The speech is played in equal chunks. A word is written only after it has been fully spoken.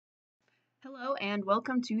Hello and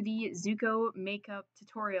welcome to the Zuko Makeup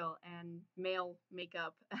tutorial and male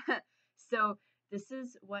makeup. So this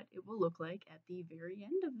is what it will look like at the very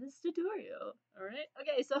end of this tutorial. All right.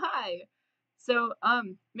 Okay. So hi.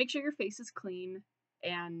 Make sure your face is clean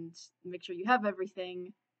and make sure you have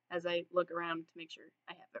everything. As I look around to make sure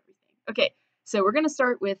I have everything. Okay. So we're gonna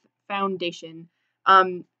start with foundation.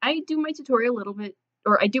 I do my tutorial a little bit,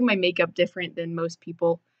 or I do my makeup different than most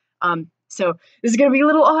people. So this is gonna be a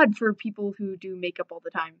little odd for people who do makeup all the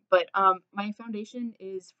time, but my foundation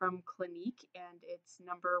is from Clinique, and it's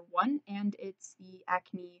number 1, and it's the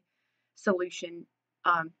acne solution.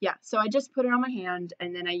 Yeah, so I just put it on my hand,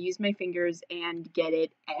 and then I use my fingers and get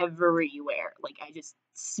it everywhere. Like I just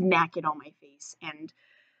smack it on my face and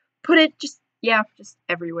put it just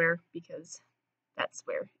everywhere because that's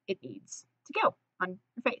where it needs to go on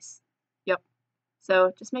your face. Yep.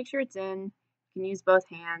 So just make sure it's in. You can use both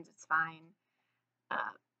hands. It's fine.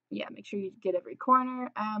 Uh, yeah, make sure you get every corner.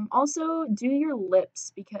 Also, do your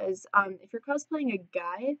lips because if you're cosplaying a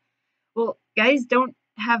guy, well, guys don't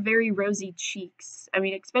have very rosy cheeks. I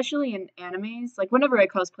mean, especially in animes. Like, whenever I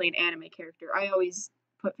cosplay an anime character, I always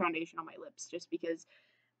put foundation on my lips just because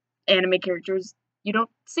anime characters, you don't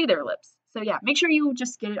see their lips. So, yeah, make sure you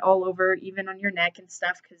just get it all over, even on your neck and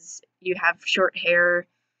stuff, because you have short hair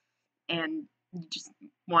and you just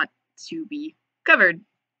want to be covered.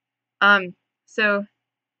 Um, so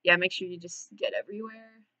yeah, make sure you just get everywhere.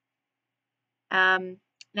 Um,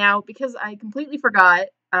 Now, because I completely forgot,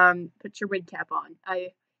 put your wig cap on.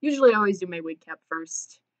 I usually always do my wig cap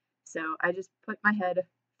first. So I just put my head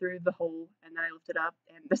through the hole and then I lift it up,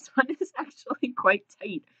 and this one is actually quite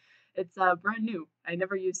tight. It's brand new. I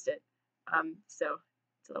never used it. So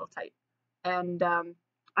it's a little tight. And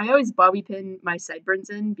I always bobby pin my sideburns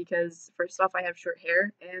in because first off, I have short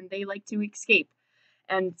hair and they like to escape.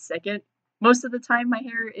 And second, most of the time my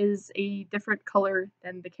hair is a different color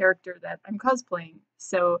than the character that I'm cosplaying.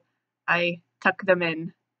 So I tuck them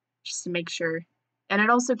in just to make sure. And it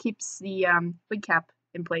also keeps the wig cap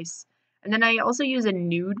in place. And then I also use a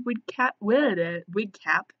nude wig cap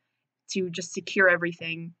to just secure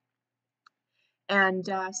everything. And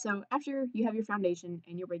so after you have your foundation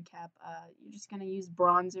and your wig cap, you're just gonna use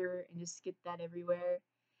bronzer and just get that everywhere.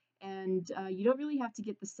 And you don't really have to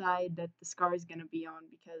get the side that the scar is gonna be on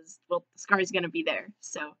because, well, the scar is gonna be there.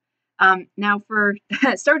 So now for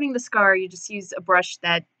starting the scar, you just use a brush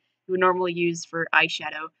that you would normally use for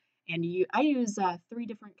eyeshadow, and I use 3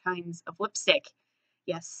 different kinds of lipstick.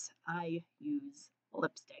 Yes, I use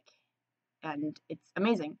lipstick, and it's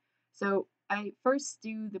amazing. So I first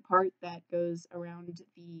do the part that goes around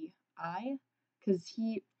the eye, because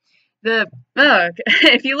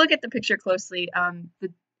if you look at the picture closely,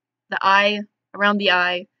 the eye around the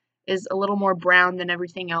eye is a little more brown than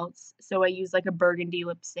everything else. So I use like a burgundy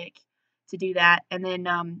lipstick to do that. And then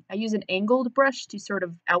I use an angled brush to sort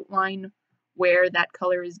of outline where that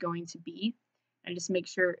color is going to be. And just make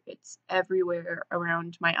sure it's everywhere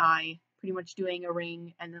around my eye, pretty much doing a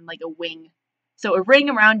ring and then like a wing. So a ring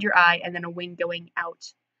around your eye and then a wing going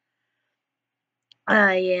out.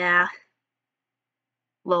 Yeah.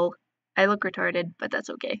 Lol. I look retarded, but that's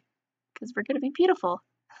okay. Because we're gonna be beautiful.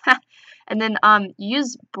 And then you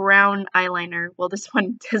use brown eyeliner. Well, this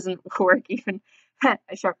one doesn't work even. I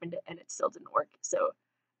sharpened it and it still didn't work. So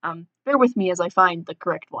bear with me as I find the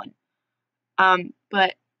correct one.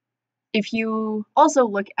 But if you also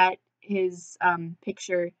look at his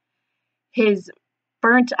picture, his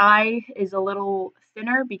burnt eye is a little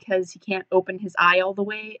thinner because he can't open his eye all the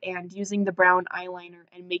way, and using the brown eyeliner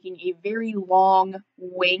and making a very long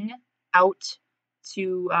wing out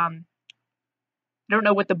to I don't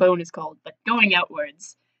know what the bone is called, but going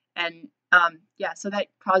outwards. And yeah, so that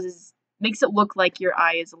makes it look like your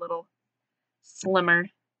eye is a little slimmer.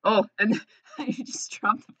 Oh, and you just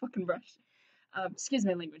dropped the fucking brush. Excuse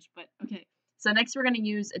my language, but okay. So next we're gonna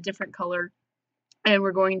use a different color, and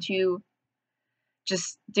we're going to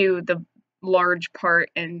just do the large part,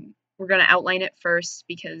 and we're gonna outline it first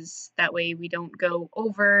because that way we don't go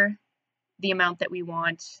over the amount that we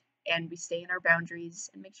want, and we stay in our boundaries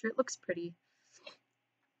and make sure it looks pretty.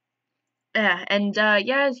 Yeah, and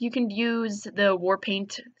yeah, you can use the war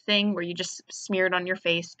paint thing where you just smear it on your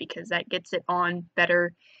face because that gets it on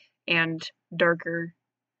better and darker.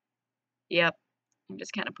 Yep, and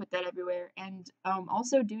just kind of put that everywhere. And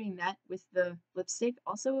also doing that with the lipstick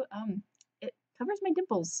also it covers my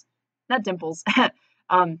dimples, not dimples,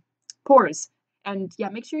 um, pores. And yeah,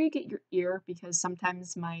 make sure you get your ear because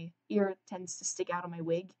sometimes my ear tends to stick out of my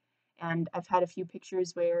wig, and I've had a few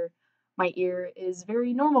pictures where my ear is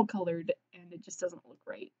very normal colored and it just doesn't look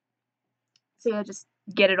right. So yeah, just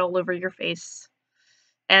get it all over your face.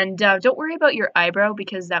 And don't worry about your eyebrow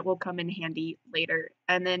because that will come in handy later.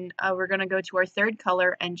 And then we're going to go to our third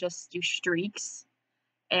color and just do streaks.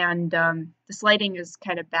 And this lighting is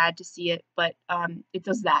kind of bad to see it, but it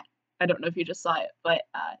does that. I don't know if you just saw it, but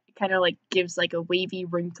it kind of like gives like a wavy,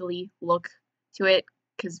 wrinkly look to it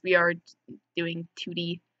because we are doing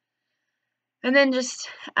 2D. And then just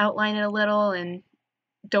outline it a little and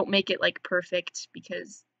don't make it like perfect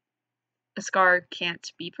because a scar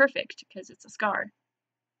can't be perfect because it's a scar.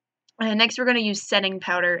 And next we're going to use setting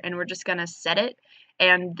powder and we're just going to set it.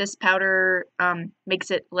 And this powder makes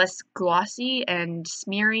it less glossy and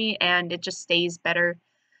smeary and it just stays better.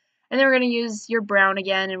 And then we're going to use your brown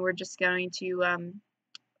again and we're just going to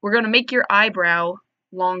make your eyebrow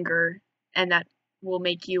longer and that will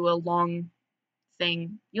make you a long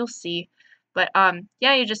thing. You'll see. But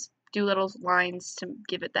yeah, you just do little lines to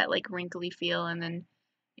give it that like wrinkly feel and then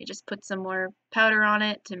you just put some more powder on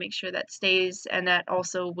it to make sure that stays and that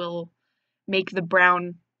also will make the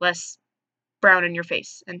brown less brown in your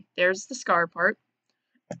face. And there's the scar part.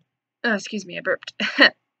 Oh, excuse me, I burped.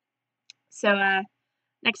 So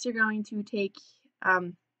next you're going to take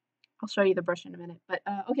I'll show you the brush in a minute. But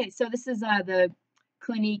okay, so this is the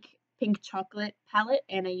Clinique Pink Chocolate palette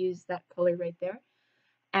and I use that color right there.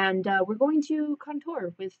 And we're going to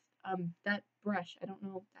contour with that brush. I don't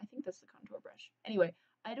know. I think that's the contour brush. Anyway,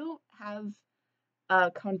 I don't have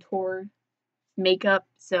contour makeup,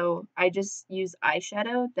 so I just use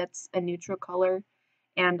eyeshadow. That's a neutral color.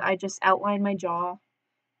 And I just outline my jaw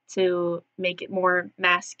to make it more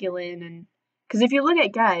masculine. And because if you look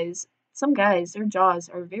at guys, some guys, their jaws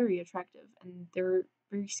are very attractive and they're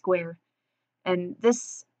very square. And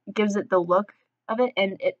this gives it the look of it.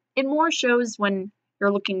 And it more shows when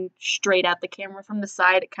you're looking straight at the camera from the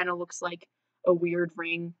side. It kind of looks like a weird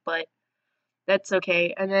ring, but that's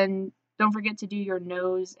okay. And then don't forget to do your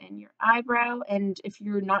nose and your eyebrow. And if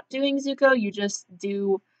you're not doing Zuko, you just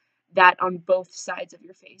do that on both sides of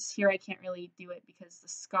your face. Here I can't really do it because the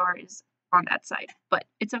scar is on that side, but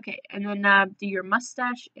it's okay. And then do your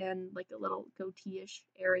mustache and like a little goatee-ish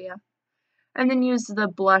area. And then use the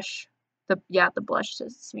blush, the blush to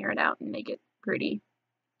smear it out and make it pretty.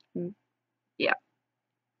 Yeah.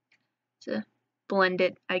 To blend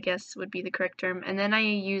it, I guess would be the correct term. And then I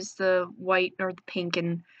use the white or the pink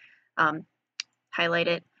and highlight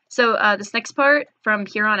it. So this next part, from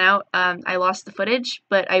here on out, I lost the footage,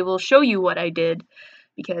 but I will show you what I did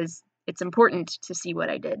because it's important to see what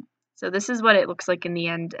I did. So this is what it looks like in the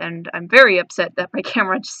end, and I'm very upset that my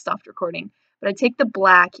camera just stopped recording. But I take the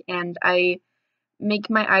black and I make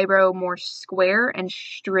my eyebrow more square and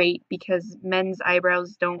straight because men's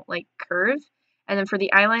eyebrows don't like curve. And then for the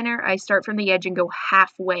eyeliner, I start from the edge and go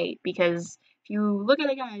halfway because if you look at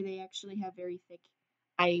a guy, they actually have very thick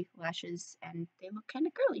eyelashes and they look kind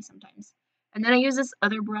of curly sometimes. And then I use this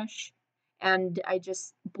other brush and I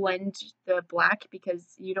just blend the black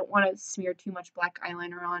because you don't want to smear too much black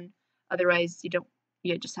eyeliner on. Otherwise, you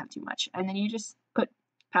just have too much. And then you just put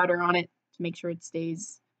powder on it to make sure it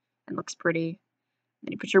stays and looks pretty.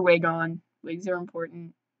 Then you put your wig on. Wigs are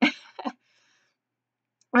important. Well,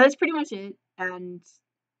 that's pretty much it. And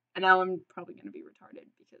now I'm probably going to be retarded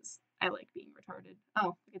because I like being retarded.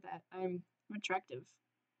 Oh, look at that. I'm attractive.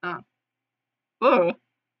 Oh. Whoa.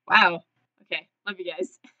 Wow. Okay. Love you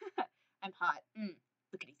guys. I'm hot.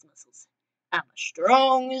 Look at these muscles. I'm a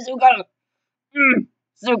strong Zuko.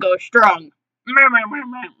 Zuko strong.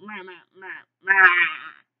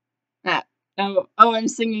 Oh, I'm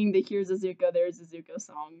singing the Here's a Zuko, There's a Zuko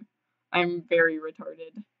song. I'm very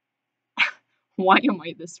retarded. Why am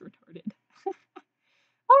I this retarded?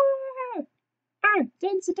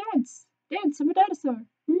 Dance a dance. Dance, I'm a dinosaur.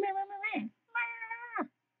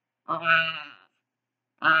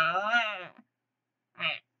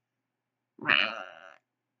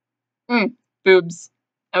 Boobs.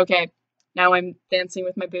 Okay. Now I'm dancing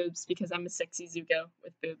with my boobs because I'm a sexy Zuko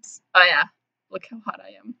with boobs. Oh yeah. Look how hot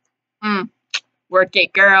I am. Work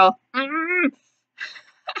it, girl. I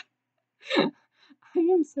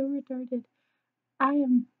am so retarded. I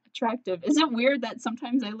am attractive. Is it weird that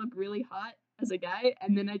sometimes I look really hot as a guy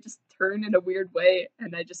and then I just turn in a weird way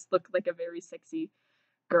and I just look like a very sexy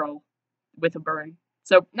girl with a burn?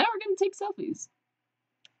 So now we're gonna take selfies.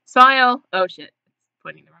 Smile. Oh shit. It's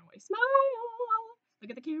pointing the wrong way. Smile.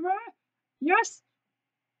 Look at the camera. Yes.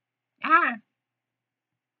 I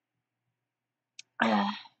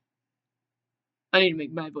need to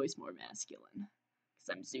make my voice more masculine because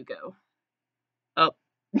I'm Zuko. Oh.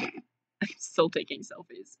 I'm still taking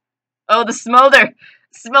selfies. Oh, the smolder!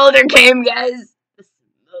 Smolder came, guys! The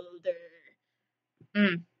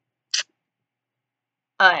smolder.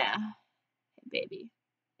 Oh, yeah. Hey, baby.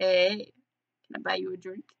 Hey. Can I buy you a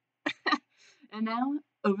drink? And now,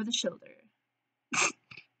 over the shoulder.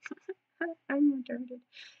 I'm retarded.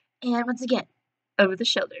 And once again, over the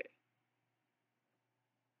shoulder.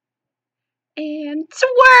 And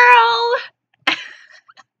swirl!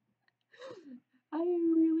 I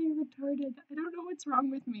am really retarded. I don't know what's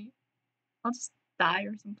wrong with me. I'll just die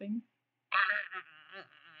or something.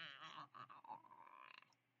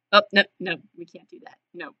 Oh, no, no, we can't do that.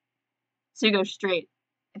 No. So you go straight,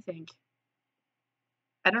 I think.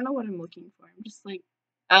 I don't know what I'm looking for. I'm just like,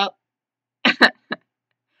 oh.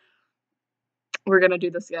 We're gonna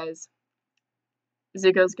do this, guys.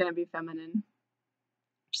 Zuko's gonna be feminine.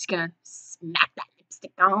 Just gonna smack that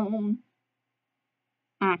lipstick on.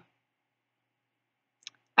 I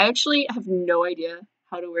actually have no idea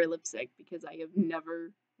how to wear lipstick because I have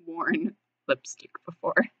never worn lipstick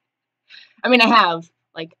before. I mean, I have,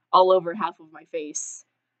 like, all over half of my face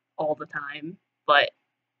all the time, but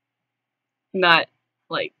not,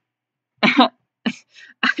 like, I'm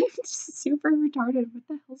just super retarded. What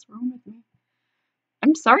the hell's wrong with me?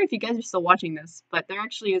 I'm sorry if you guys are still watching this, but there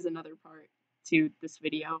actually is another part to this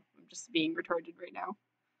video. I'm just being retarded right now.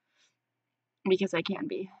 Because I can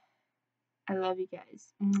be. I love you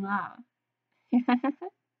guys. Mwah. I don't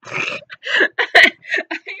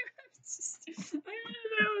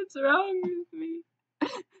know what's wrong with me.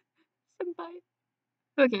 Bye.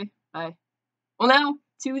 Okay, bye. Well, now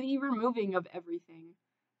to the removing of everything.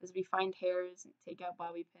 As we find hairs and take out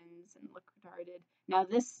bobby pins and look retarded. Now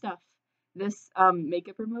this stuff, this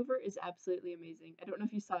makeup remover is absolutely amazing. I don't know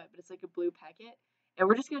if you saw it, but it's like a blue packet. And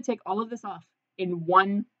we're just going to take all of this off in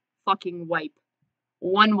one fucking wipe.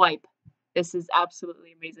 One wipe. This is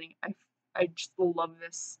absolutely amazing. I just love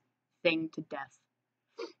this thing to death.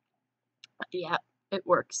 Yeah, it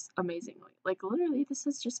works amazingly. Like, literally, this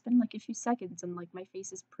has just been like a few seconds and like my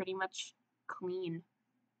face is pretty much clean.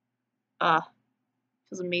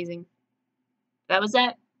 Feels amazing. That was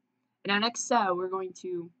it. Now next we're going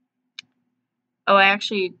to... Oh, I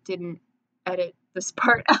actually didn't edit this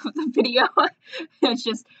part of the video. It's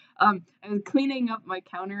just, I was cleaning up my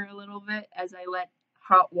counter a little bit as I let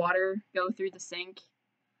hot water go through the sink.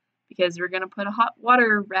 Because we're going to put a hot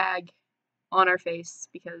water rag on our face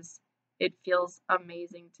because it feels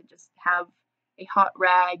amazing to just have a hot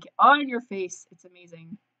rag on your face. It's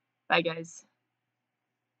amazing. Bye, guys.